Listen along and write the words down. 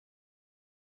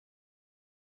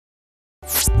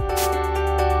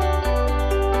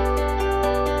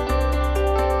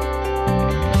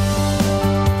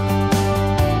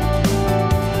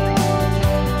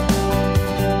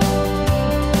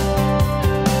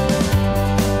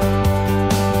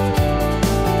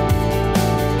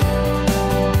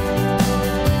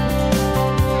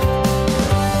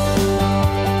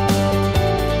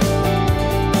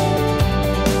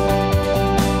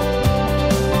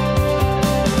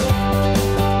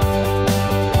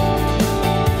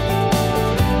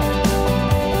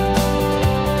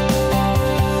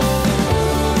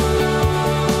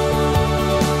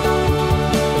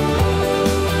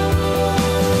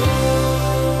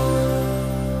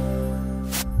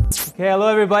Okay, hello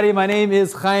everybody. My name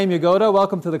is Chaim Yagoda.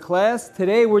 Welcome to the class.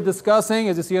 Today we're discussing,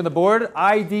 as you see on the board,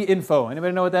 ID info.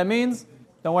 Anybody know what that means?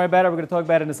 Don't worry about it. We're going to talk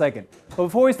about it in a second. But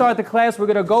before we start the class, we're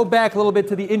going to go back a little bit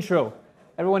to the intro.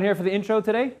 Everyone here for the intro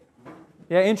today?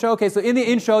 Yeah, intro. Okay, so in the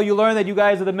intro, you learn that you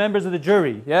guys are the members of the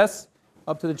jury. Yes?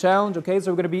 Up to the challenge. Okay,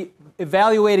 so we're going to be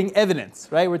evaluating evidence,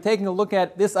 right? We're taking a look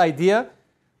at this idea.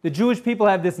 The Jewish people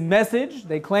have this message.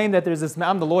 They claim that there's this,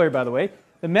 I'm the lawyer, by the way.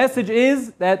 The message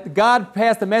is that God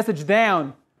passed the message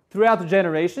down throughout the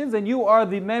generations, and you are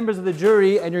the members of the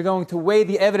jury, and you're going to weigh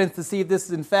the evidence to see if this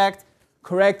is in fact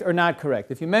correct or not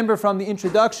correct. If you remember from the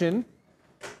introduction,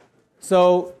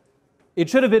 so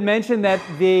it should have been mentioned that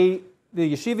the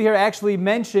yeshiva here actually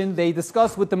mentioned, they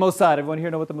discussed with the Mossad. Everyone here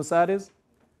know what the Mossad is?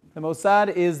 The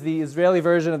Mossad is the Israeli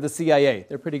version of the CIA.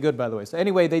 They're pretty good, by the way. So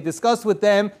anyway, they discussed with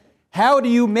them, how do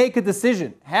you make a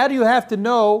decision? How do you have to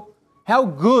know how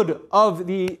good of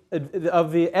the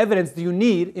evidence do you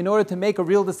need in order to make a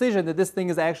real decision that this thing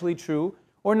is actually true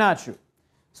or not true?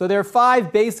 So there are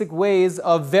 5 basic ways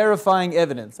of verifying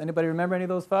evidence. Anybody remember any of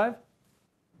those 5?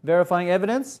 Verifying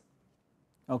evidence?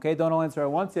 Okay, don't all answer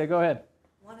at once. Yeah, go ahead.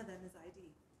 One of them is ID.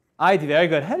 ID, very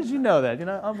good. How did you know that? You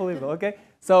know, unbelievable. Okay,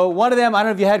 so one of them, I don't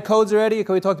know if you had codes already.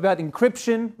 Okay, we talked about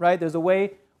encryption, right? There's a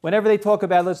way, whenever they talk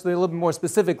about, let's do it a little bit more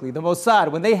specifically, the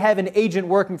Mossad, when they have an agent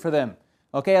working for them,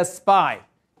 okay, a spy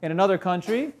in another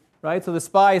country, right? So the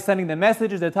spy is sending them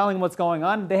messages, they're telling them what's going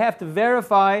on. They have to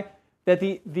verify that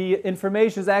the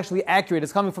information is actually accurate.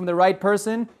 It's coming from the right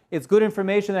person. It's good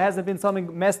information. There hasn't been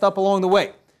something messed up along the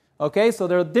way. Okay, so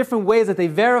there are different ways that they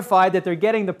verify that they're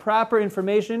getting the proper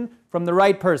information from the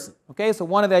right person. Okay, so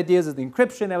one of the ideas is the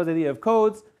encryption. That was the idea of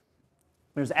codes.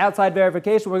 There's outside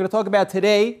verification. What we're going to talk about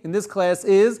today in this class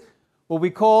is what we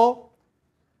call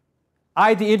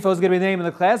ID info is going to be the name of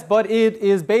the class, but it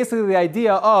is basically the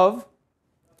idea of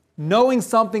knowing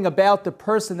something about the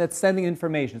person that's sending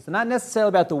information. So not necessarily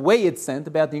about the way it's sent,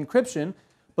 about the encryption,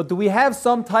 but do we have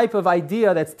some type of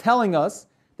idea that's telling us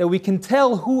that we can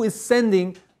tell who is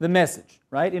sending the message,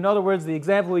 right? In other words, the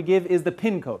example we give is the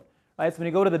PIN code, right? So when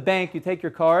you go to the bank, you take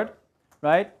your card,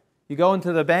 right? You go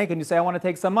into the bank and you say, I want to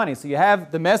take some money. So you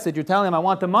have the message, you're telling them I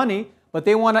want the money, but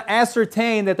they want to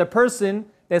ascertain that the person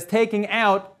that's taking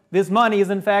out this money is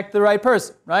in fact the right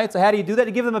person, right? So how do you do that?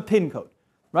 You give them a PIN code,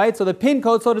 right? So the PIN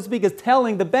code, so to speak, is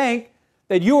telling the bank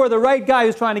that you are the right guy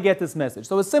who's trying to get this message.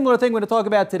 So a similar thing we're going to talk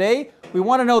about today. We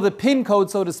want to know the PIN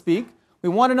code, so to speak. We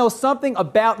want to know something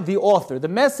about the author. The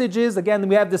message is, again,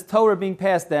 we have this Torah being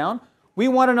passed down. We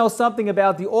want to know something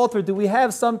about the author. Do we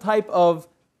have some type of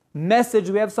message?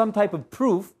 Do we have some type of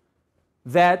proof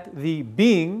that the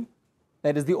being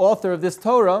that is the author of this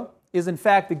Torah is in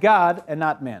fact the God and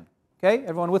not man? Okay,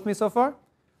 everyone with me so far?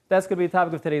 That's going to be the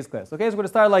topic of today's class. Okay, so we're going to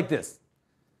start like this.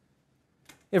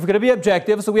 If we're going to be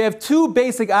objective, so we have 2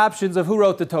 basic options of who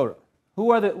wrote the Torah.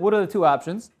 What are the 2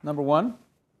 options? Number 1?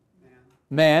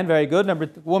 Man, very good. Number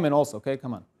 2, woman also, okay,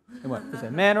 come on.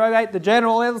 Man, right? The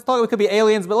general, let's talk, it could be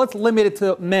aliens, but let's limit it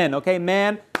to men, okay?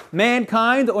 Man,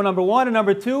 mankind, or number 1, and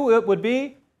number 2, it would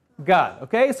be God,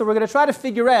 okay? So we're going to try to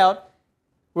figure out,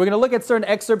 we're going to look at certain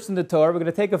excerpts in the Torah, we're going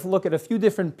to take a look at a few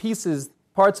different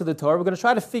parts of the Torah. We're going to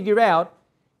try to figure out,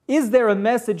 is there a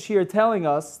message here telling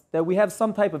us that we have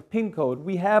some type of PIN code?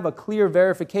 We have a clear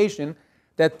verification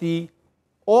that the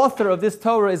author of this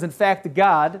Torah is in fact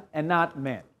God and not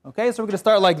man. Okay, so we're going to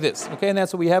start like this. Okay, and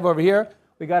that's what we have over here.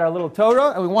 We got our little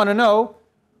Torah, and we want to know,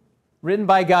 written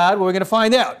by God, what we're going to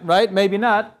find out, right? Maybe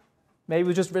not. Maybe it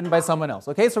was just written by someone else.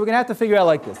 Okay, so we're going to have to figure out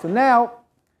like this. So now,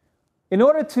 in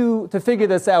order to figure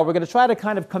this out, we're going to try to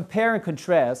kind of compare and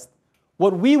contrast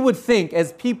what we would think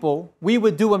as people we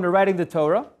would do when we're writing the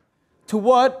Torah to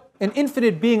what an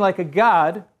infinite being like a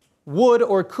God would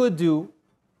or could do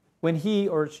when he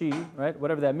or she, right,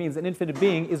 whatever that means, an infinite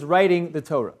being is writing the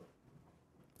Torah.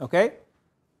 Okay?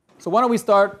 So why don't we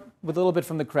start with a little bit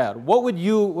from the crowd. What would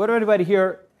anybody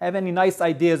here have any nice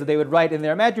ideas that they would write in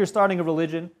there? Imagine you're starting a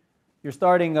religion, you're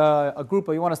starting a group,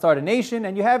 or you want to start a nation,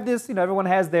 and you have this, everyone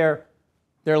has their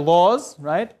There are laws,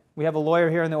 right? We have a lawyer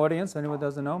here in the audience. If anyone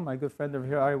doesn't know, my good friend over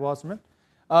here, Ari Wasserman.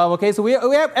 Okay, so we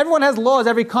have, everyone has laws.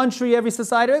 Every country, every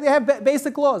society, they have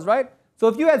basic laws, right? So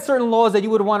if you had certain laws that you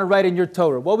would want to write in your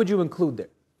Torah, what would you include there?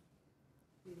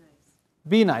 Be nice.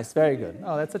 Be nice, very good.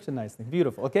 Oh, that's such a nice thing.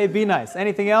 Beautiful. Okay, be nice.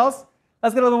 Anything else?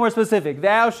 Let's get a little more specific.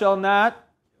 Thou shalt not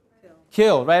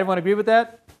kill. Right? Everyone agree with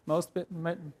that?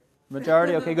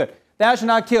 Majority? Okay, good. Thou shalt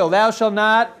not kill. Thou shalt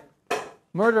not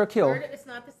murder or kill. Murder, it's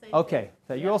not the same Okay.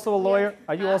 So you're also a lawyer?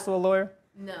 Are you also a lawyer?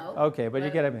 No. Okay, but you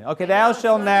get it. Okay, thou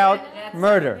shalt not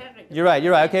murder. You're right.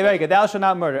 Okay, very good. Thou shalt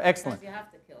not murder. Excellent. You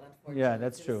have to kill, unfortunately. Yeah,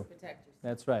 that's to true. protect yourself.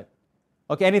 That's right.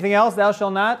 Okay, anything else? Thou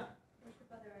shalt not?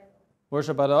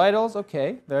 Worship other idols.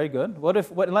 Okay, very good.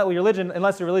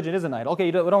 Unless your religion is an idol. Okay,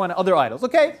 we don't want other idols.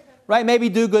 Okay, right? Maybe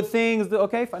do good things.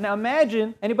 Okay, fine. Now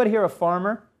imagine, anybody here a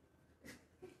farmer?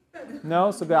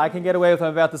 No? So good. I can get away with what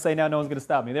I'm about to say now. No one's going to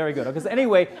stop me. Very good. Because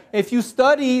anyway, if you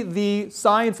study the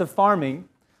science of farming,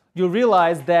 you'll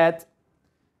realize that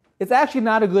it's actually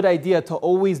not a good idea to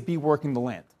always be working the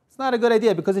land. It's not a good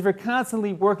idea because if you're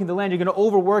constantly working the land, you're going to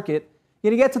overwork it.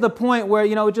 You're going to get to the point where,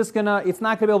 it's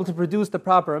not going to be able to produce the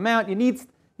proper amount. You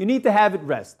need to have it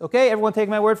rest. Okay? Everyone take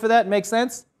my word for that? Makes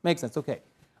sense? Makes sense. Okay.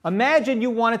 Imagine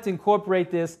you wanted to incorporate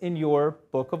this in your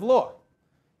book of law.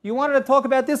 You wanted to talk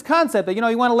about this concept that,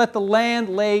 you want to let the land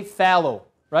lay fallow.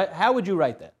 Right? How would you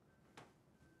write that?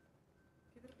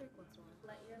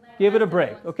 Give it a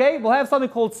break. Okay? We'll have something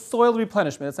called soil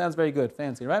replenishment. It sounds very good.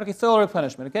 Fancy, right? Okay, soil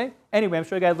replenishment. Okay? Anyway, I'm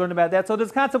sure you guys learned about that. So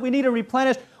this concept, we need to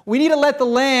replenish. We need to let the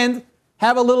land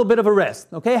have a little bit of a rest.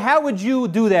 Okay? How would you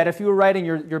do that if you were writing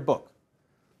your book?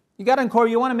 You got to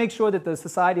incorporate. You want to make sure that the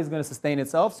society is going to sustain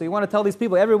itself. So you want to tell these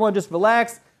people, everyone just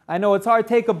relax. I know it's hard.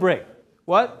 Take a break.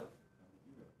 What?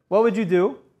 What would you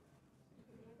do?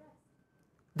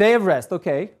 Day of rest.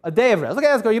 Okay. A day of rest. Okay,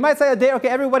 let's go. You might say a day. Okay,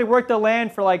 everybody worked the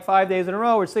land for like 5 days in a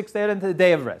row or 6 days into the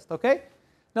day of rest. Okay?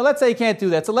 Now let's say you can't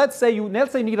do that. So let's say you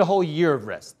need a whole year of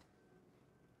rest,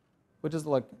 which is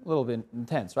like a little bit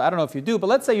intense, right? I don't know if you do, but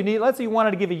let's say you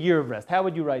wanted to give a year of rest. How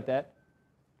would you write that?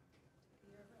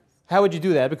 How would you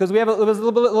do that? Because there's a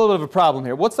little bit of a problem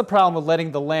here. What's the problem with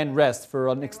letting the land rest for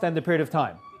an extended period of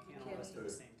time? You can't all rest at the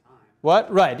same time. What?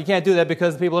 Right. You can't do that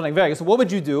because people are like, very good. So what would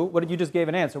you do? What did you just gave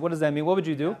an answer? What does that mean? What would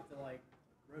you do? You have to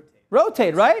rotate.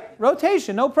 Rotate, right?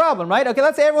 Rotation, no problem, right? Okay,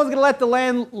 let's say everyone's going to let the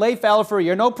land lay fallow for a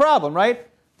year, no problem, right?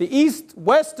 The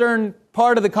east-western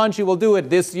part of the country will do it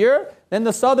this year, then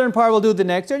the southern part will do it the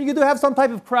next year, and you do have some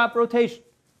type of crop rotation,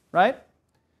 right?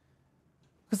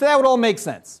 Because that would all make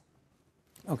sense.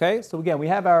 Okay, so again, we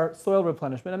have our soil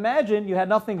replenishment. Imagine you had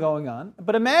nothing going on,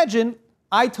 but imagine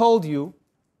I told you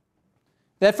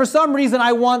that for some reason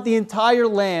I want the entire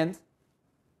land.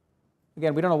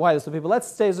 Again, we don't know why this is, people. Let's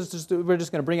say, we're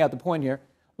just going to bring out the point here.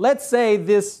 Let's say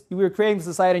we were creating a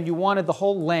society and you wanted the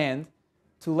whole land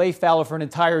to lay fallow for an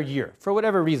entire year, for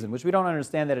whatever reason, which we don't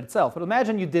understand that itself. But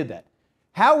imagine you did that.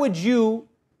 How would you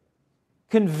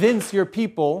convince your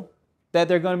people that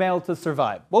they're going to be able to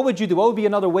survive? What would you do? What would be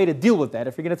another way to deal with that?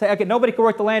 If you're going to say, okay, nobody can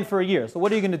work the land for a year, so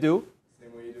what are you going to do?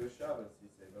 Same way you do with Shabbos, you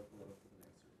save up a little for the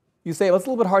next year. You say, well, it's a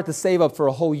little bit hard to save up for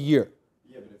a whole year.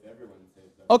 Yeah, but if everyone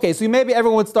saves up. Okay, so maybe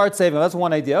everyone would start saving. That's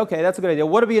one idea. Okay, that's a good idea.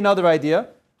 What would be another idea?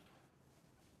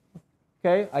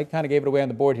 Okay, I kind of gave it away on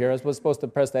the board here. I was supposed to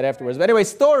press that afterwards. But anyway,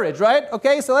 storage, right?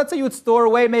 Okay, so let's say you would store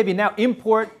away, maybe now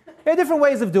import. There are different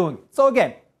ways of doing it. So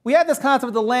again, we have this concept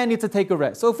of the land needs to take a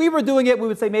rest. So if we were doing it, we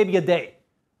would say maybe a day.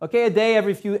 Okay, a day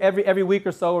every week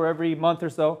or so, or every month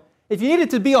or so. If you needed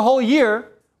to be a whole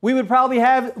year, we would probably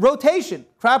have rotation,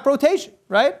 crop rotation,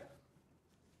 right?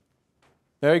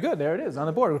 Very good, there it is on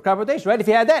the board, crop rotation, right? If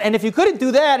you had that, and if you couldn't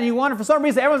do that, and you wanted for some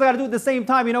reason, everyone's got to do it at the same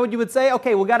time, you know what you would say?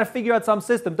 Okay, we've got to figure out some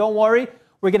system. Don't worry,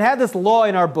 we're going to have this law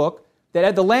in our book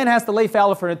that the land has to lay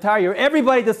fallow for an entire year,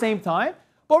 everybody at the same time,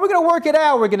 but we're going to work it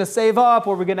out. We're going to save up,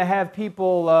 or we're going to have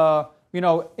people, have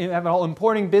a whole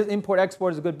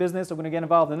import-export is a good business. We're going to get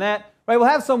involved in that. Right? We'll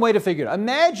have some way to figure it out.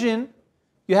 Imagine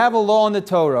you have a law in the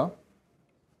Torah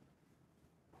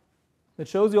that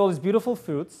shows you all these beautiful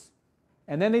fruits,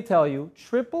 and then they tell you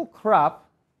triple crop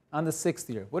on the 6th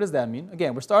year. What does that mean?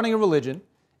 Again, we're starting a religion,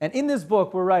 and in this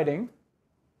book we're writing,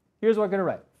 here's what we're going to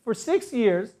write. For 6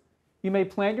 years, you may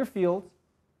plant your fields,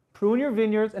 prune your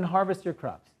vineyards, and harvest your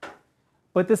crops.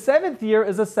 But the 7th year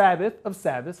is a Sabbath of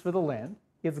Sabbaths for the land.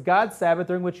 It's God's Sabbath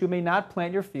during which you may not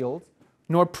plant your fields,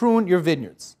 nor prune your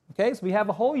vineyards. Okay, so we have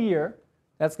a whole year.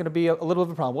 That's going to be a little bit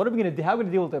of a problem. What are we going to do? How are we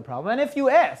going to deal with that problem? And if you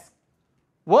ask,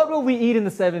 what will we eat in the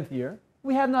 7th year?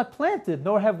 We have not planted,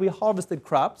 nor have we harvested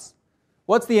crops.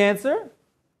 What's the answer?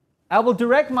 I will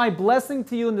direct my blessing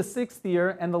to you in the 6th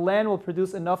year, and the land will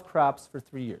produce enough crops for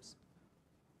 3 years.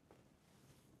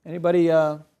 Anybody,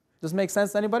 does this make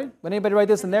sense to anybody? Would anybody write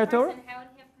this in their Torah? How would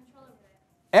he have control over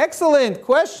that? Excellent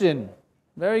question.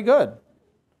 Very good.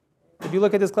 Did you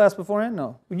look at this class beforehand?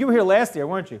 No. You were here last year,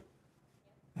 weren't you?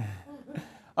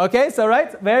 Okay, so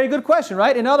right, very good question,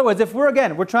 right? In other words, if we're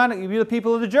trying to give you the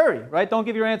people of the jury, right? Don't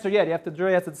give your answer yet. The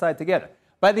jury has to decide together.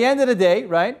 But at the end of the day,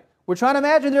 right, we're trying to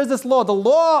imagine there's this law. The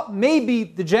law, maybe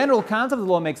the general concept of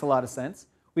the law makes a lot of sense.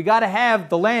 We got to have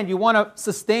the land. You want to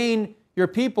sustain your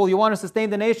people. You want to sustain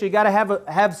the nation. You got to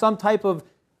have some type of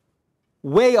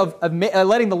way of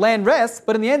letting the land rest.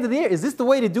 But in the end of the year, is this the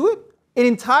way to do it? An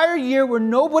entire year where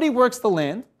nobody works the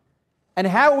land. And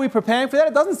how are we preparing for that?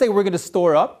 It doesn't say we're going to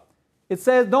store up. It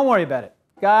says, don't worry about it.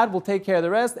 God will take care of the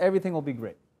rest. Everything will be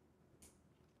great.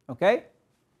 Okay?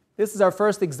 This is our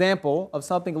first example of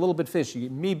something a little bit fishy.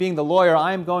 Me being the lawyer,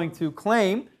 I am going to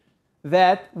claim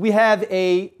that we have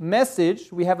a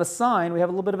message, we have a sign, we have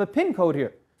a little bit of a pin code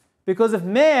here. Because if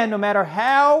man, no matter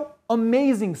how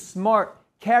amazing, smart,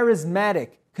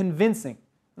 charismatic, convincing,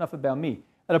 enough about me,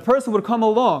 that a person would come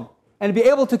along and be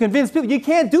able to convince people, you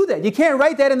can't do that. You can't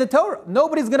write that in the Torah.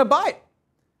 Nobody's going to buy it.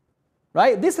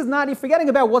 Right? This is not, you're forgetting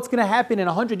about what's going to happen in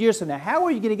 100 years from now. How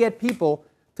are you going to get people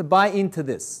to buy into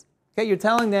this? Okay, you're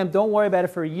telling them, don't worry about it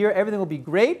for a year. Everything will be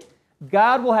great.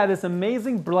 God will have this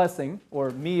amazing blessing, or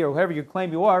me, or whoever you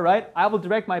claim you are, right? I will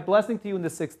direct my blessing to you in the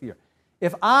 6th year.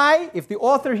 If the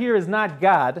author here is not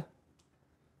God,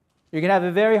 you're going to have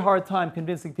a very hard time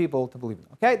convincing people to believe it.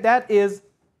 Okay, that is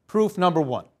proof number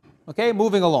 1. Okay,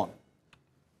 moving along.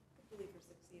 They believe for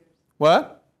 6 years.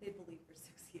 What? They believe for 6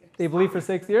 years. They believe for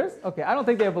 6 years? Okay, I don't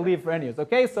think they believe for any years.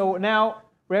 Okay, so now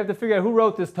we have to figure out who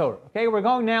wrote this Torah. Okay, we're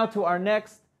going now to our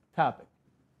next topic.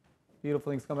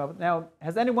 Beautiful things coming up. Now,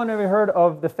 has anyone ever heard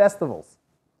of the festivals?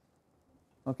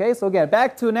 Okay, so again,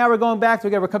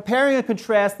 we're comparing and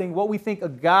contrasting what we think a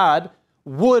God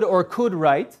would or could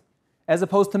write as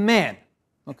opposed to man.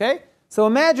 Okay? So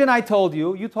imagine I told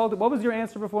you, what was your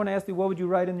answer before when I asked you what would you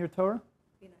write in your Torah?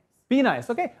 Be nice. Be nice,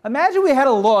 okay? Imagine we had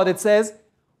a law that says,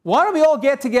 why don't we all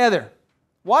get together?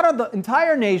 Why don't the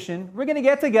entire nation, we're going to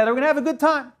get together, we're going to have a good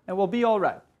time, and we'll be all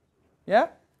right. Yeah?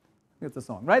 It's a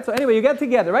song, right? So anyway, you get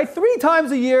together, right? 3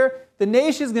 times a year, the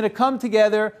nation is going to come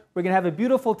together. We're going to have a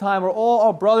beautiful time. We're all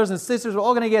our brothers and sisters. We're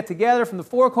all going to get together from the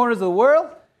 4 corners of the world.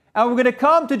 And we're going to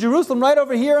come to Jerusalem right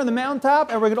over here on the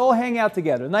mountaintop, and we're going to all hang out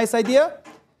together. Nice idea?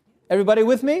 Everybody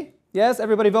with me? Yes?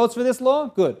 Everybody votes for this law?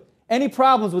 Good. Any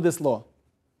problems with this law?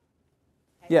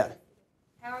 Yeah.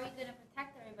 How are you going to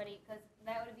protect everybody? Because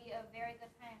that would be a very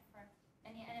good time for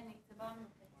any enemy to bomb with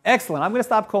it. Excellent. I'm going to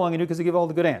stop calling you because you give all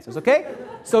the good answers, okay?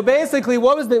 So basically,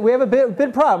 we have a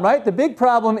big problem, right? The big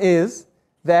problem is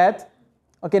that,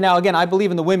 okay, now again, I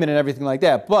believe in the women and everything like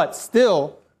that, but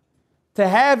still, to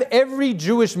have every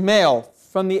Jewish male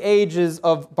from the ages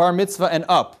of bar mitzvah and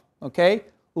up, okay,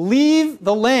 leave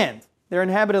the land, their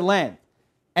inhabited land,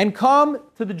 and come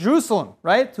to the Jerusalem,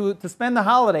 right, to spend the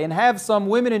holiday and have some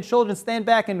women and children stand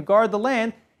back and guard the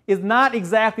land is not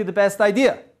exactly the best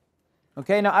idea.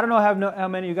 Okay, now I don't know how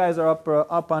many of you guys are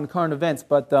up on current events,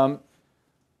 but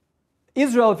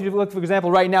Israel, if you look, for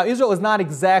example, right now, Israel is not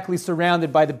exactly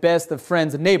surrounded by the best of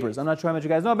friends and neighbors. I'm not sure how much you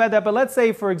guys know about that, but let's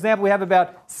say, for example, we have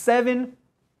about 7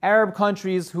 Arab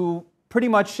countries who pretty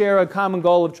much share a common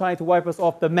goal of trying to wipe us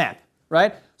off the map,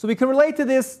 right? So we can relate to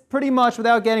this pretty much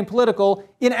without getting political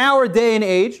in our day and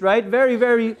age, right? Very,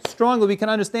 very strongly we can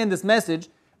understand this message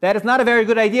that it's not a very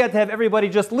good idea to have everybody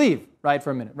just leave, right,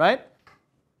 for a minute, right?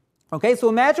 Okay, so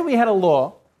imagine we had a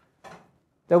law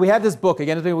that we had this book.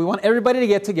 Again, we want everybody to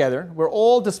get together. We're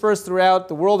all dispersed throughout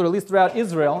the world, or at least throughout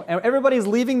Israel, and everybody's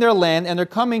leaving their land, and they're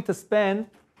coming to spend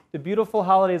the beautiful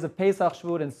holidays of Pesach,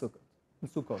 Shavuot, and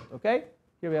Sukkot. Okay?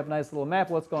 Here we have a nice little map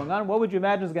of what's going on. What would you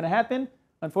imagine is going to happen?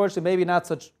 Unfortunately, maybe not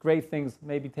such great things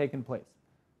may be taking place.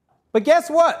 But guess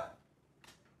what?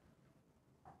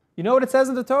 You know what it says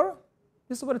in the Torah?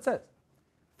 This is what it says.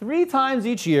 3 times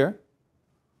each year,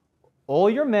 all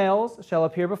your males shall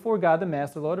appear before God, the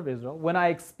Master Lord of Israel. When I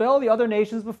expel the other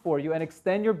nations before you and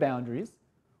extend your boundaries,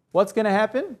 what's going to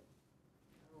happen?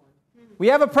 We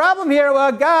have a problem here.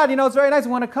 Well, God, it's very nice.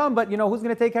 We want to come, but, who's going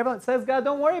to take care of it? It says, God,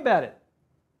 don't worry about it.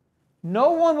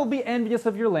 No one will be envious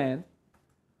of your land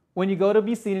when you go to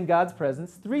be seen in God's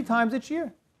presence 3 times each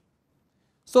year.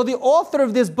 So the author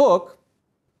of this book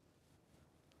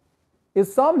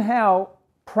is somehow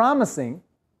promising,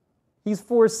 he's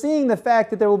foreseeing the fact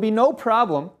that there will be no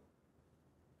problem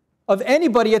of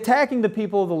anybody attacking the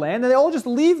people of the land, and they all just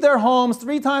leave their homes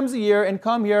 3 times a year and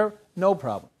come here, no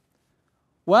problem.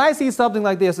 When I see something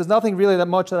like this, there's nothing really that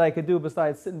much that I could do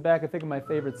besides sitting back and think of my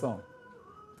favorite song.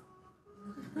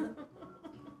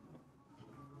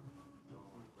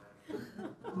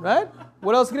 right?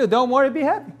 What else can you do? Don't worry, be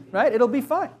happy, right? It'll be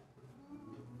fine.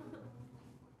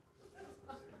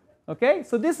 Okay,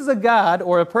 so this is a God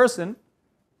or a person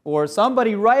or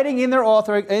somebody writing in their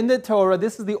author in the Torah.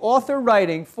 This is the author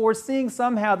writing, foreseeing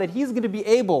somehow that he's going to be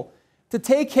able to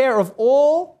take care of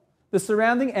all the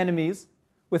surrounding enemies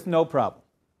with no problem.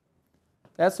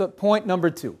 That's what point number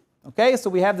 2. Okay, so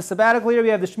we have the sabbatical year, we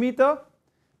have the Shemitah.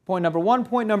 Point number 1.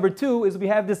 Point number 2 is we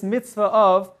have this mitzvah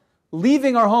of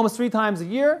leaving our homes 3 times a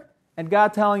year and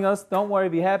God telling us, don't worry,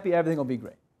 be happy, everything will be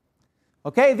great.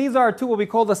 Okay, these are 2 what we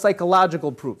call the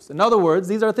psychological proofs. In other words,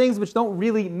 these are things which don't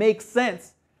really make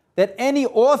sense that any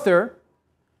author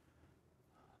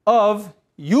of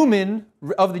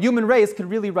the human race could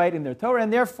really write in their Torah,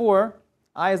 and therefore,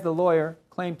 I as the lawyer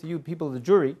claim to you, people of the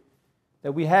jury,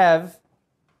 that we have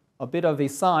a bit of a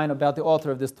sign about the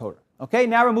author of this Torah. Okay,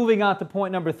 now we're moving on to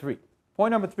point number 3.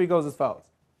 Point number 3 goes as follows.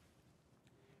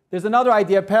 There's another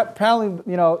idea, apparently,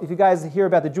 if you guys hear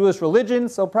about the Jewish religion,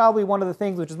 so probably one of the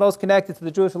things which is most connected to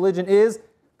the Jewish religion is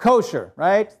kosher,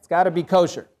 right? It's got to be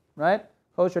kosher, right?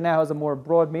 Kosher now has a more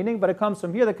broad meaning, but it comes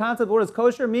from here. The concept of what is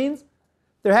kosher means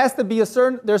there has to be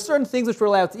there are certain things which we're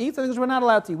allowed to eat, certain things we're not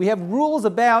allowed to eat. We have rules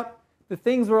about the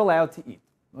things we're allowed to eat.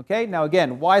 Okay, now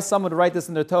again, why someone would write this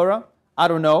in their Torah, I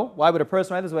don't know. Why would a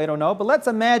person write this way, I don't know. But let's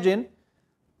imagine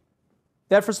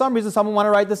that for some reason someone want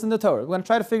to write this in the Torah. We're going to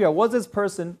try to figure out, was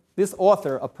this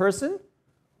author, a person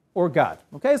or God?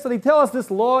 Okay, so they tell us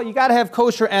this law, you got to have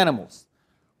kosher animals.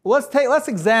 Well, let's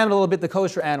examine a little bit the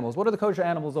kosher animals. What are the kosher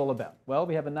animals all about? Well,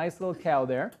 we have a nice little cow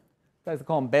there. You guys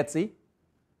call him Betsy.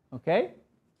 Okay?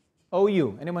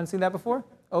 OU. Anyone seen that before?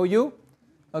 OU?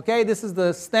 Okay, this is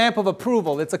the stamp of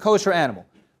approval. It's a kosher animal.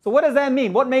 So what does that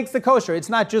mean? What makes it kosher? It's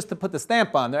not just to put the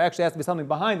stamp on. There actually has to be something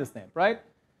behind the stamp, right?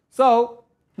 So,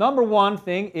 number 1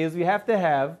 thing is we have to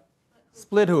have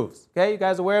split hooves. Okay, you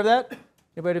guys aware of that?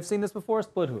 Anybody have seen this before?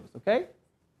 Split hooves, okay?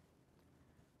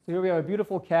 So here we have a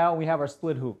beautiful cow and we have our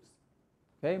split hooves.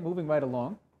 Okay, moving right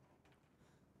along.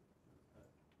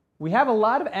 We have a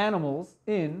lot of animals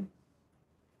in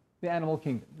the animal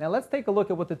kingdom. Now let's take a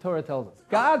look at what the Torah tells us.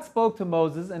 God spoke to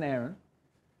Moses and Aaron,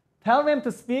 telling them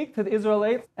to speak to the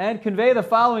Israelites and convey the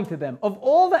following to them. Of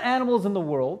all the animals in the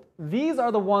world, these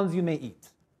are the ones you may eat.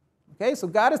 Okay, so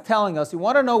God is telling us, you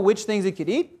want to know which things you could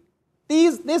eat?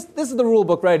 This is the rule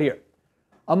book right here.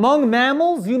 Among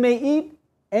mammals, you may eat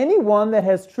any one that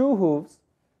has true hooves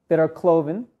that are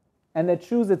cloven and that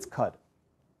chews its cud.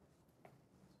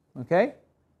 Okay?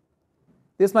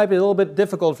 This might be a little bit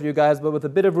difficult for you guys, but with a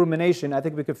bit of rumination, I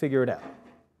think we could figure it out.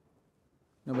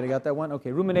 Nobody got that one?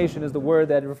 Okay, rumination is the word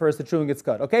that refers to chewing its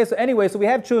cud. Okay, so anyway, so we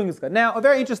have chewing its cud. Now, a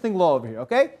very interesting law over here,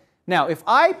 okay? Now, if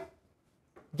I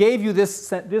gave you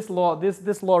this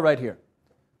law right here,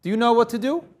 do you know what to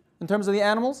do in terms of the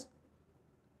animals?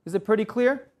 Is it pretty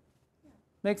clear?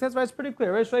 Makes sense, right? It's pretty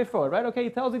clear, very straightforward, right? Okay, he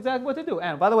tells exactly what to do.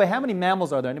 And by the way, how many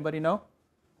mammals are there? Anybody know?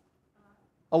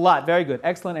 A lot, very good.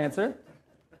 Excellent answer.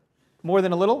 More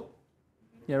than a little?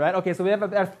 Yeah, right? Okay, so we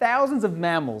have thousands of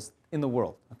mammals in the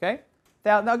world, okay?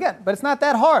 Now again, but it's not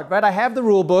that hard, right? I have the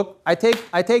rule book. I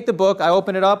take the book, I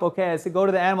open it up, okay, I say go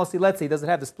to the animal, see, let's see, does it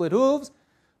have the split hooves?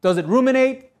 Does it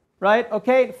ruminate? Right?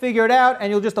 Okay, figure it out,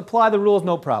 and you'll just apply the rules,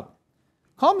 no problem.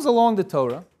 Comes along the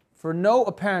Torah, for no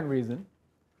apparent reason,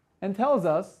 and tells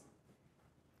us,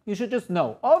 you should just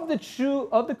know, of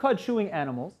the cud chewing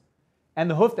animals and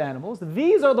the hoofed animals,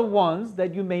 these are the ones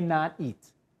that you may not eat.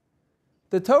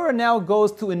 The Torah now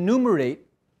goes to enumerate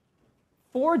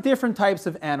 4 different types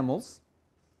of animals,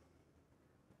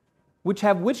 which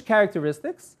have which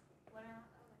characteristics?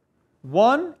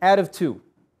 1 out of 2.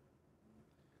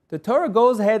 The Torah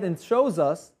goes ahead and shows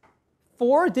us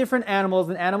 4 different animals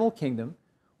in the animal kingdom,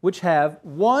 which have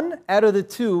 1 out of the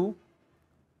 2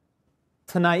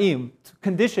 tanaim,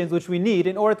 conditions which we need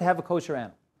in order to have a kosher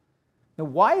animal. Now,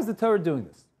 why is the Torah doing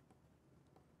this?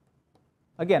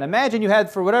 Again, imagine you had,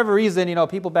 for whatever reason,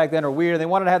 people back then are weird. They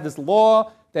wanted to have this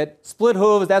law that split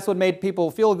hooves, that's what made people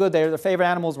feel good. Their favorite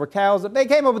animals were cows. They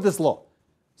came up with this law.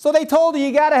 So they told you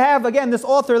got to have, again, this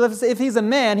author, if he's a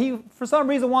man, he for some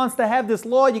reason wants to have this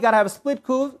law, you got to have split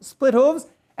hooves,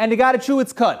 and you got to chew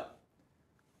its cud.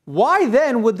 Why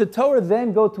then would the Torah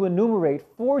then go to enumerate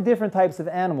 4 different types of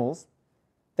animals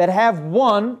that have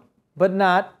 1 but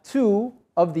not 2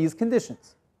 of these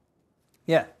conditions?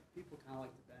 Yeah? People kind of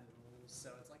like to bend rules, so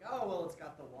it's like, oh, well, it's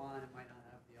got the one, it might not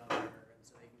have the other, and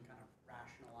so they can kind of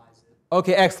rationalize it.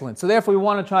 Okay, excellent. So therefore, we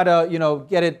want to try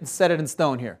to, set it in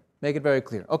stone here. Make it very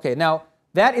clear. Okay, now,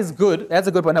 that is good. That's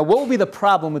a good point. Now, what would be the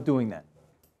problem with doing that?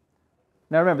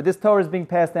 Now, remember, this Torah is being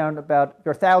passed down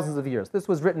for thousands of years. This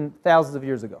was written thousands of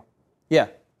years ago. Yeah?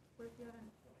 What if you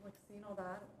haven't seen all the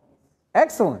animals?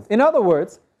 Excellent. In other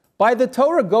words, by the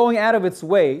Torah going out of its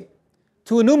way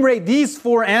to enumerate these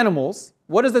 4 animals,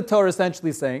 what is the Torah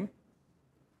essentially saying?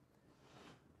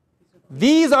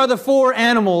 These are the 4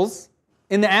 animals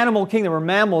in the animal kingdom, or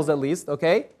mammals at least,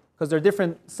 okay? Because they're a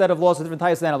different set of laws for different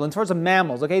types of animals. In terms of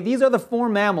mammals, okay? These are the 4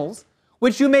 mammals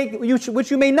which you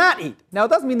may not eat. Now, it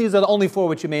doesn't mean these are the only 4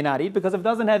 which you may not eat, because if it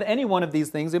doesn't have any one of these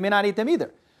things, you may not eat them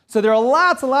either. So there are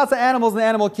lots and lots of animals in the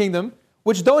animal kingdom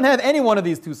which don't have any one of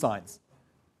these 2 signs.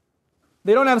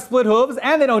 They don't have split hooves,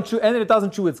 and it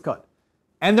doesn't chew its cud.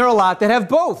 And there are a lot that have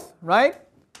both, right?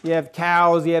 You have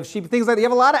cows, you have sheep, things like that. You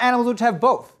have a lot of animals which have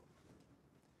both.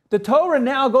 The Torah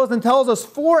now goes and tells us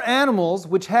 4 animals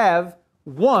which have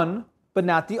one but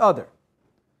not the other.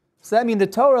 So that means the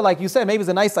Torah, like you said, maybe is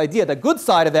a nice idea. The good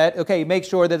side of that, okay, make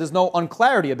sure that there's no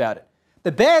unclarity about it.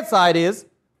 The bad side is,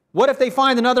 what if they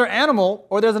find another animal,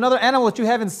 or there's another animal that you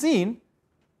haven't seen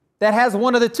that has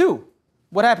one of the 2?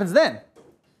 What happens then?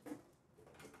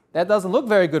 That doesn't look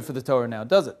very good for the Torah now,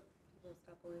 does it? People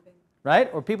stop believing. Right?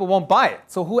 Or people won't buy it.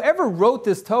 So whoever wrote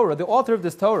this Torah, the author of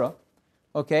this Torah,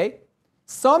 okay,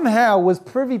 somehow was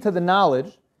privy to the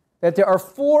knowledge that there are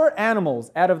 4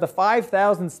 animals out of the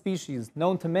 5,000 species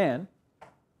known to man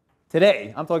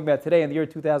today. I'm talking about today in the year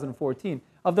 2014.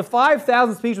 Of the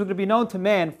 5,000 species that would be known to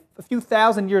man a few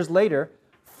thousand years later,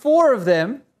 4 of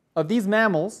them, of these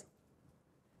mammals,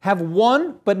 have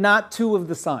one but not 2 of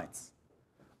the signs.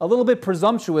 A little bit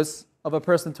presumptuous of a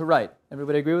person to write.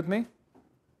 Everybody agree with me?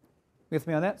 With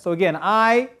me on that? So again,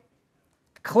 I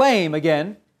claim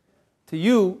again to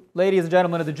you, ladies and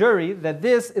gentlemen of the jury, that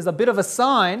this is a bit of a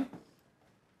sign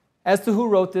as to who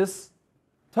wrote this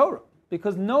Torah.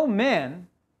 Because no man,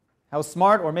 how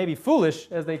smart or maybe foolish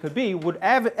as they could be, would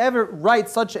ever write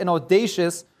such an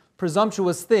audacious,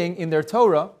 presumptuous thing in their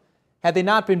Torah had they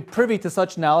not been privy to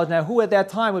such knowledge. Now, who at that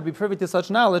time would be privy to such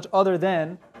knowledge other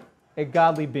than a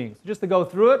godly being? So just to go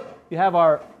through it, you have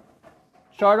our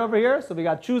chart over here. So we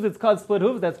got choose its cud, split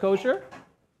hooves, that's kosher.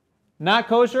 Not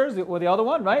kosher is the other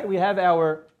one, right? We have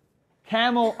our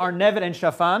camel, arnevet, and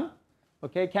shafan.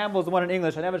 Okay, camel is the one in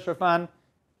English. Arnevet, shafan,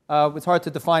 it's hard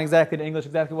to define exactly in English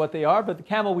exactly what they are, but the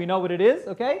camel, we know what it is,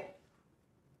 okay?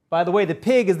 By the way, the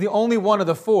pig is the only one of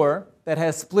the 4 that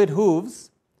has split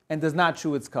hooves and does not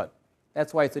chew its cud.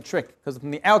 That's why it's a trick, because from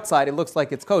the outside it looks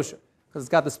like it's kosher, because it's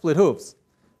got the split hooves.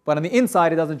 But on the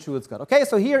inside it doesn't chew its cud. Okay,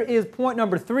 so here is point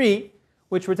number 3,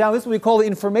 which we're telling, this is what we call the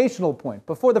informational point.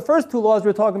 Before the first 2 laws, we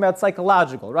were talking about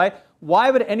psychological, right? Why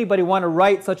would anybody want to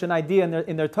write such an idea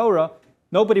in their Torah?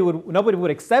 Nobody would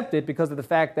accept it because of the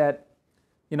fact that,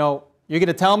 you know, you're going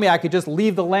to tell me I could just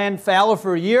leave the land fallow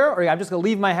for a year, or I'm just going to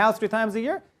leave my house 3 times a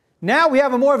year? Now we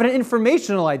have a more of an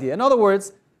informational idea. In other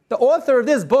words, the author of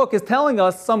this book is telling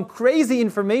us some crazy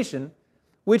information,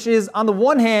 which is, on the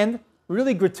one hand,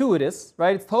 really gratuitous,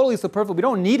 right? It's totally superfluous. We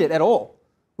don't need it at all.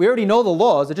 We already know the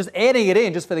laws. They're just adding it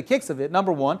in just for the kicks of it,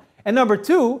 number 1. And number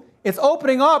 2, it's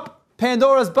opening up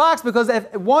Pandora's box, because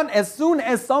as soon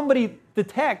as somebody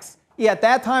detects, at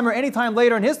that time or any time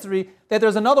later in history, that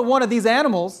there's another one of these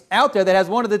animals out there that has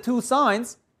one of the 2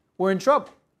 signs, we're in trouble.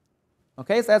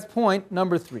 Okay, so that's point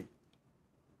number 3.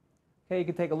 Okay, you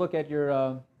can take a look at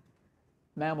your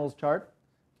mammals chart.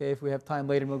 Okay, if we have time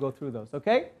later, we'll go through those.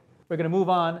 Okay, we're going to move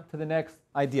on to the next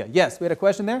idea. Yes, we had a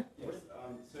question there? Yes.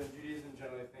 So in Judaism,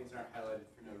 generally things aren't highlighted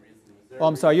for no reason. Is there Oh,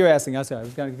 I'm sorry, you're asking. I'm sorry, I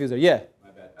was kind of confused there. Yeah. My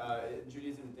bad. In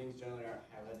Judaism, things generally aren't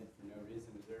highlighted for no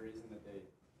reason. Is there a reason that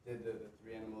they did the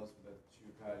 3 animals for the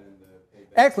chukad and the pig?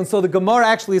 Excellent. So the Gemara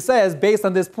actually says, based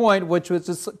on this point, which was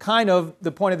just kind of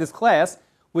the point of this class,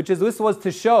 which is this was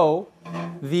to show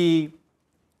the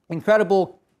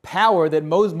incredible power that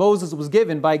Moses was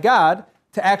given by God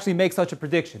to actually make such a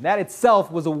prediction. That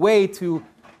itself was a way to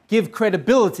give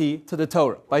credibility to the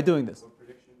Torah by doing this.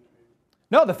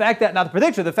 No, the fact that, not the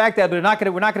prediction, the fact that we're not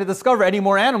going to discover any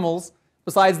more animals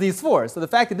besides these 4. So the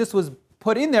fact that this was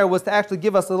put in there was to actually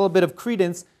give us a little bit of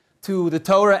credence to the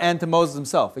Torah and to Moses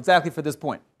himself, exactly for this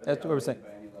point. That's what we're saying.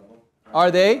 Are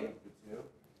they?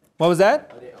 What was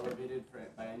that? Are they elevated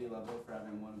by any level for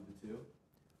having one of the 2?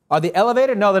 Are they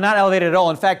elevated? No, they're not elevated at all.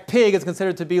 In fact, pig is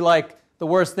considered to be like the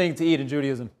worst thing to eat in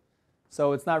Judaism.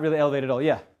 So it's not really elevated at all.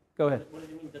 Yeah, go ahead. What does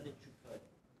it mean that it chew cud?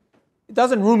 It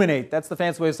doesn't ruminate. That's the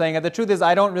fancy way of saying it. The truth is,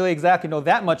 I don't really exactly know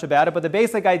that much about it, but the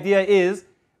basic idea is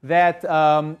that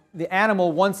the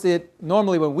animal,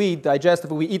 normally when we digest,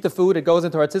 if we eat the food, it goes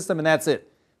into our system and that's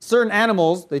it. Certain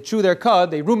animals, they chew their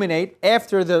cud, they ruminate.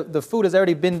 After the food has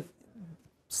already been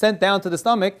sent down to the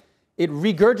stomach, it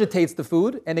regurgitates the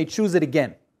food and they chews it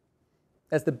again.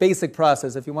 That's the basic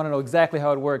process. If you want to know exactly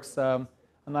how it works, I'm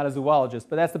not a zoologist,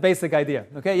 but that's the basic idea.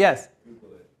 Okay, yes? Google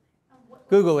it.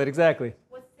 Google it, exactly.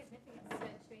 What's the significance of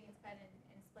it chewing its cud and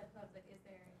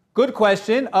Good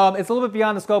question. It's a little bit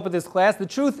beyond the scope of this class. The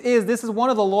truth is, this is one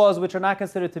of the laws which are not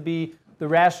considered to be the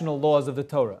rational laws of the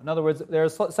Torah. In other words, there are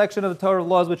a section of the Torah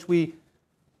laws which we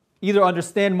either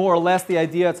understand more or less the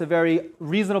idea it's a very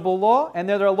reasonable law, and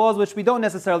there are laws which we don't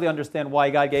necessarily understand why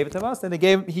God gave it to us, and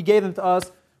He gave them to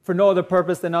us for no other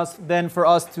purpose than for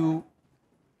us to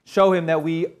show Him that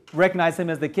we recognize Him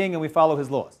as the King and we follow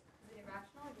His laws. Is it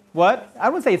irrational? Or do you What? I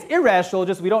wouldn't say it's irrational,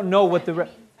 just we don't know what the... sorry,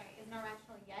 is it not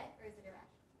rational yet, or is it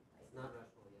irrational? It's not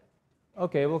rational yet.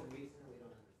 Okay, well, The reason we don't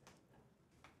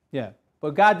understand. yeah.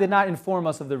 But God did not inform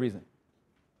us of the reason.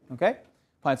 Okay?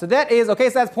 Fine. So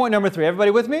that's point number 3.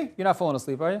 Everybody with me? You're not falling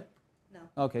asleep, are you?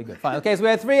 No. Okay, good. Fine. Okay, so we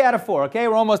had 3 out of 4. Okay,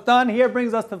 we're almost done. Here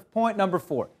brings us to point number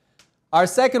 4. Our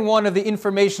second one of the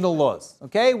informational laws.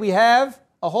 Okay, we have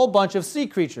a whole bunch of sea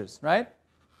creatures, right?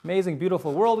 Amazing,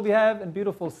 beautiful world we have and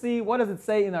beautiful sea. What does it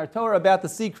say in our Torah about the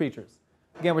sea creatures?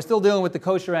 Again, we're still dealing with the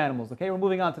kosher animals. Okay, we're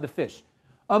moving on to the fish.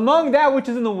 Among that which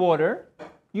is in the water,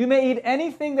 you may eat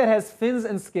anything that has fins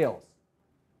and scales.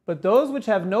 But those which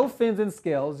have no fins and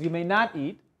scales you may not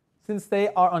eat, since they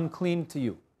are unclean to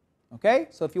you. Okay?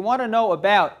 So if you want to know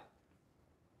about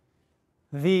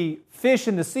the fish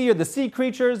in the sea or the sea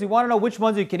creatures, you want to know which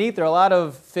ones you can eat. There are a lot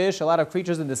of fish, a lot of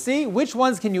creatures in the sea. Which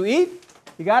ones can you eat?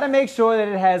 You got to make sure that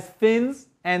it has fins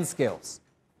and scales.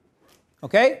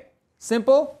 Okay?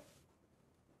 Simple.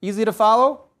 Easy to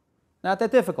follow. Not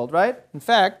that difficult, right? In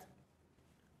fact,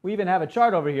 we even have a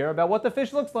chart over here about what the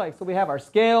fish looks like. So we have our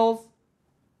scales.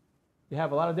 You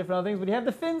have a lot of different other things, but you have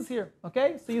the fins here,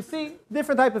 okay? So you see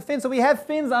different type of fins. So we have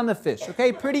fins on the fish,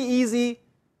 okay? Pretty easy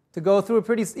to go through, a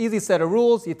pretty easy set of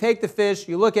rules. You take the fish,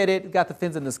 you look at it, got the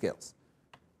fins and the scales.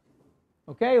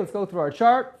 Okay, let's go through our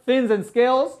chart. Fins and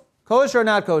scales, kosher or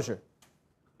not kosher?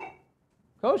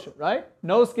 Kosher, right?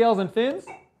 No scales and fins,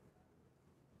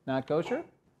 not kosher,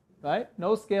 right?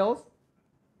 No scales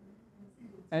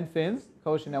and fins,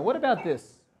 kosher. Now what about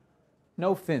this?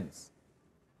 No fins.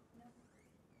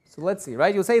 So let's see,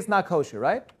 right? You'll say it's not kosher,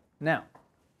 right? Now,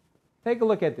 take a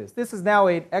look at this. This is now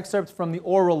an excerpt from the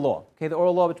oral law. Okay, the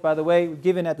oral law, which, by the way,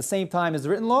 given at the same time as the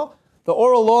written law. The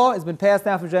oral law has been passed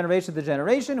down from generation to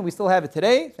generation, and we still have it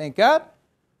today, thank God.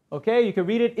 Okay, you can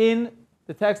read it in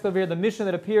the text over here, the mission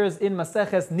that appears in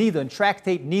Maseches Nida, in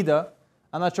Tractate Nida.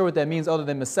 I'm not sure what that means other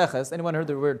than Maseches. Anyone heard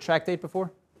the word tractate before?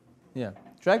 Yeah.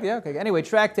 Tractate, yeah, okay. Anyway,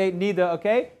 Tractate Nida,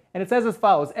 okay? And it says as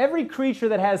follows: every creature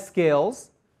that has scales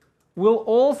will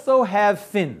also have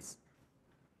fins.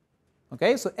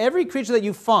 Okay, so every creature that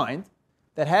you find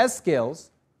that has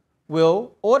scales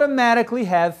will automatically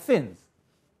have fins.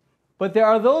 But there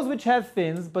are those which have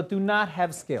fins but do not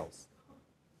have scales.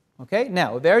 Okay,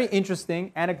 now, a very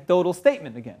interesting anecdotal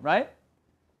statement again, right?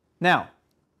 Now,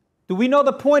 do we know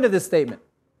the point of this statement?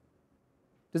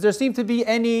 Does there seem to be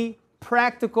any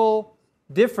practical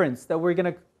difference that we're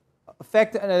going to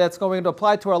affect, that's going to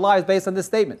apply to our lives based on this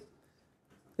statement?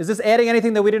 Is this adding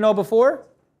anything that we didn't know before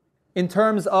in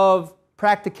terms of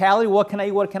practicality? What can I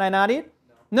eat, what can I not eat?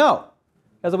 No.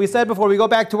 As we said before, we go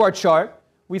back to our chart.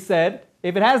 We said,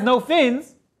 if it has no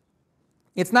fins,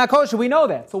 it's not kosher. We know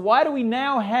that. So why do we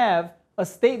now have a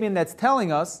statement that's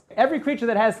telling us every creature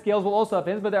that has scales will also have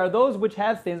fins, but there are those which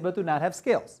have fins but do not have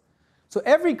scales? So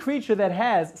every creature that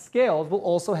has scales will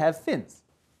also have fins.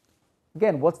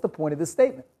 Again, what's the point of this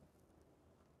statement?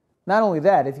 Not only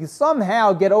that, if you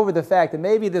somehow get over the fact that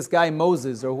maybe this guy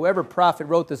Moses or whoever prophet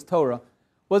wrote this Torah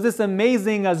was this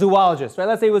amazing zoologist, right?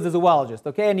 Let's say he was a zoologist,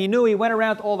 okay? And he went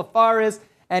around to all the forests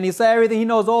and he saw everything. He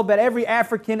knows all about every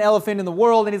African elephant in the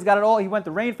world and he's got it all. He went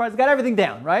to rainforest, he's got everything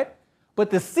down, right? But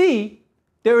the sea,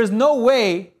 there is no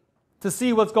way to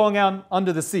see what's going on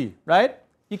under the sea, right?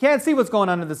 You can't see what's going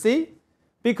on under the sea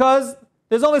because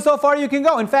there's only so far you can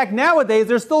go. In fact, nowadays,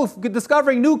 they're still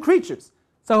discovering new creatures.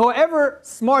 So however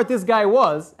smart this guy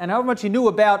was, and however much he knew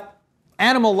about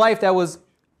animal life that was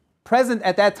present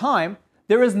at that time,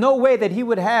 there is no way that he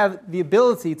would have the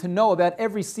ability to know about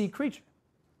every sea creature.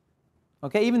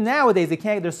 Okay, even nowadays, they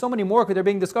can't. There's so many more, they're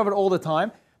being discovered all the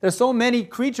time. There's so many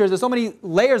creatures, there's so many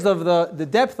layers of the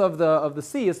depth of the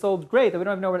sea is so great that we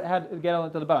don't even know how to get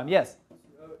on to the bottom. Yes?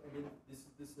 I mean, this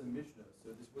is a Mishnah,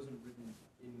 so this wasn't written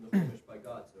in the Chumash by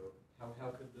God, so how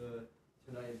could the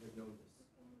Tanaim have known this?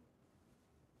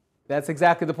 That's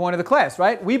exactly the point of the class,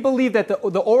 right? We believe that the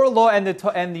oral law and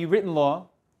the written law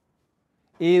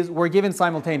were given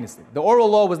simultaneously. The oral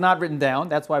law was not written down,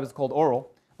 that's why it was called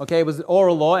oral. Okay, it was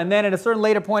oral law, and then at a certain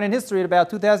later point in history, at about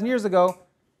 2,000 years ago,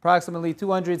 approximately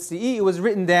 200 CE, it was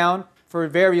written down for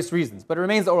various reasons, but it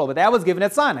remains oral. But that was given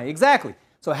at Sinai, exactly.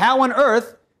 So how on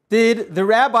earth did the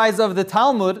rabbis of the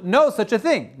Talmud know such a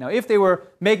thing? Now, if they were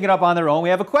making it up on their own, we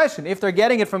have a question. If they're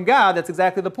getting it from God, that's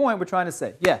exactly the point we're trying to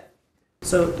say. Yeah?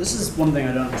 So this is one thing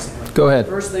I don't understand. Like, Go ahead.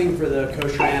 First thing for the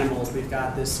kosher animals, we've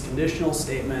got this conditional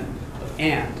statement of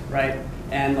 "and," right?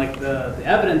 And like the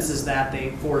evidence is that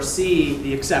they foresee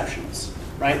the exceptions,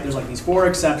 right? There's like these 4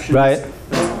 exceptions. Right.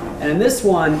 And in this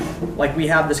one, like we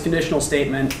have this conditional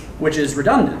statement, which is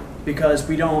redundant because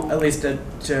we don't, at least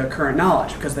to current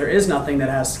knowledge, because there is nothing that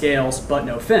has scales but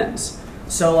no fins.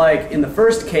 So like in the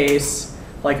first case,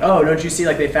 like, oh, don't you see,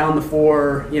 like, they found the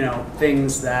 4,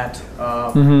 things that,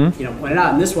 pointed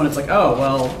out. In this one, it's like, oh,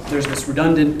 well, there's this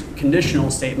redundant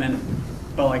conditional statement,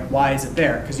 but, like, why is it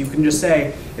there? Because you can just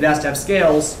say it has to have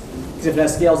scales, because if it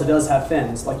has scales, it does have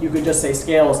fins. Like, you could just say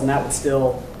scales, and that would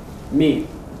still meet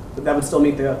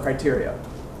the criteria.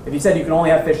 If you said you can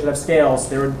only have fish that have scales,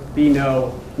 there would be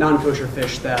no non-kosher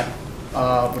fish that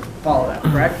would follow that,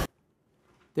 correct?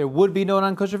 There would be no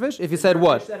non-kosher fish if you said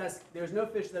what? There's no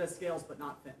fish that has scales but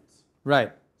not fins.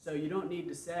 Right. So you don't need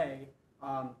to say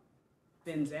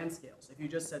fins and scales. If you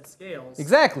just said scales.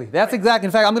 Exactly. That's exactly.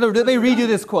 In fact, let me read you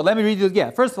this quote. Let me read you.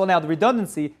 Yeah. First of all, now the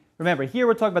redundancy. Remember, here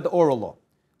we're talking about the oral law.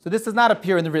 So this does not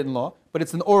appear in the written law, but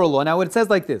it's an oral law. Now, what it says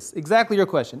like this. Exactly your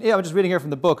question. Yeah, I'm just reading here from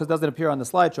the book because it doesn't appear on the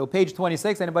slideshow. Page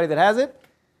 26. Anybody that has it?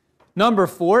 Number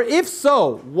 4. If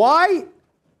so,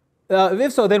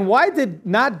 then why did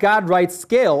not God write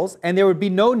scales and there would be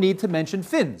no need to mention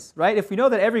fins, right? If we know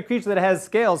that every creature that has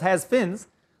scales has fins,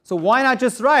 so why not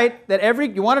just write that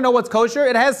you want to know what's kosher,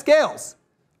 it has scales,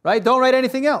 right? Don't write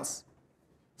anything else.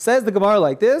 Says the Gemara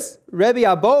like this, Rabbi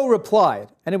Yagoda replied,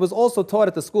 and it was also taught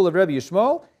at the school of Rabbi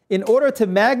Yishmael, in order to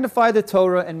magnify the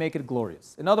Torah and make it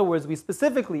glorious. In other words, we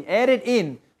specifically added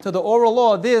in to the oral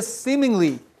law this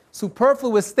seemingly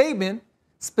superfluous statement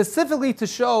specifically to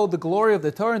show the glory of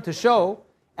the Torah and to show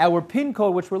our pin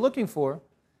code, which we're looking for,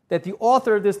 that the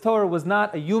author of this Torah was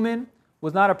not a human,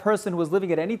 was not a person who was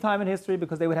living at any time in history,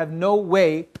 because they would have no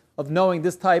way of knowing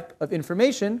this type of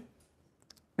information.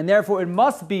 And therefore, it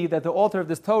must be that the author of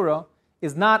this Torah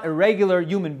is not a regular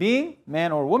human being,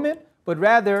 man or woman, but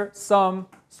rather some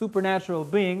supernatural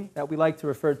being that we like to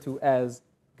refer to as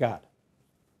God.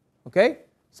 Okay?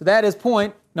 So that is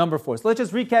point number 4. So let's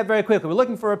just recap very quickly. We're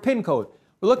looking for a pin code.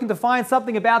 We're looking to find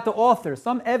something about the author,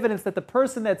 some evidence that the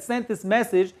person that sent this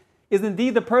message is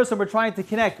indeed the person we're trying to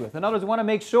connect with. In other words, we want to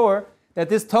make sure that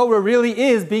this Torah really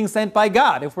is being sent by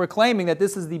God. If we're claiming that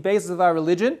this is the basis of our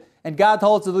religion and God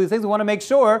told us to do these things, we want to make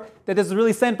sure that this is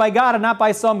really sent by God and not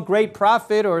by some great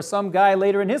prophet or some guy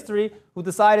later in history who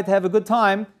decided to have a good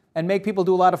time and make people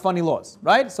do a lot of funny laws,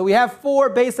 right? So we have 4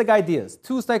 basic ideas,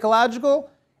 2 psychological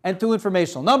and 2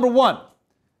 informational. Number 1,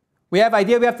 we have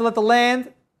idea we have to let the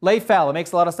land lay fallow. It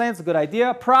makes a lot of sense, a good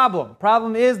idea.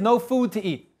 Problem is no food to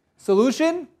eat.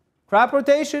 Solution, crop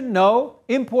rotation, no.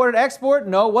 Import and export,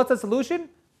 no. What's the solution?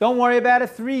 Don't worry about it,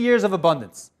 3 years of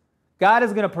abundance. God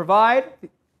is going to provide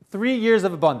 3 years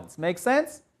of abundance. Makes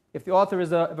sense? If the author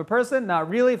is a person, not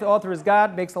really. If the author is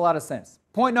God, makes a lot of sense.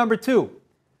 Point number 2,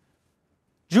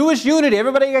 Jewish unity.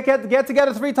 Everybody get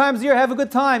together 3 times a year, have a good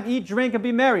time, eat, drink, and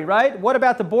be merry, right? What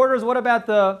about the borders? What about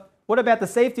the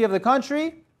safety of the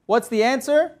country? What's the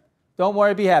answer? Don't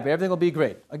worry, be happy. Everything will be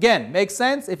great. Again, makes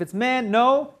sense. If it's man,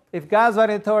 no. If God's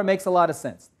writing the Torah, it makes a lot of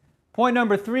sense. Point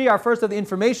number 3, our first of the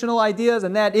informational ideas,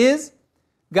 and that is,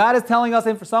 God is telling us,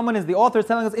 the author is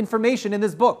telling us information in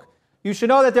this book. You should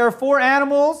know that there are 4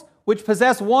 animals which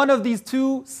possess one of these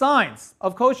 2 signs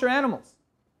of kosher animals.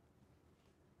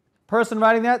 Person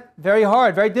writing that, very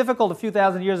hard, very difficult a few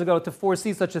thousand years ago to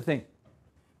foresee such a thing.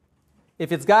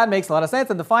 If it's God, it makes a lot of sense.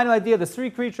 And the final idea, the sea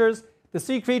creatures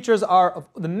are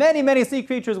the many, many sea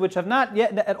creatures which have not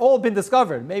yet at all been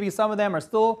discovered. Maybe some of them are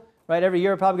still, right, every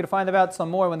year we're probably going to find about some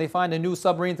more when they find a new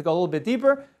submarine to go a little bit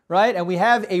deeper, right? And we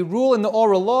have a rule in the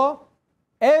oral law.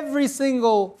 Every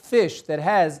single fish that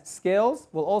has scales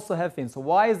will also have fins. So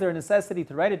why is there a necessity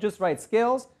to write it? Just write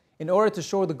scales in order to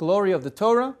show the glory of the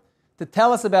Torah, to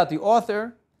tell us about the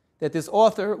author, that this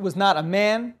author was not a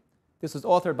man, this was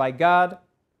authored by God,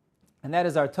 and that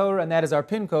is our Torah, and that is our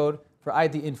pin code for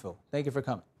ID Info. Thank you for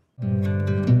coming.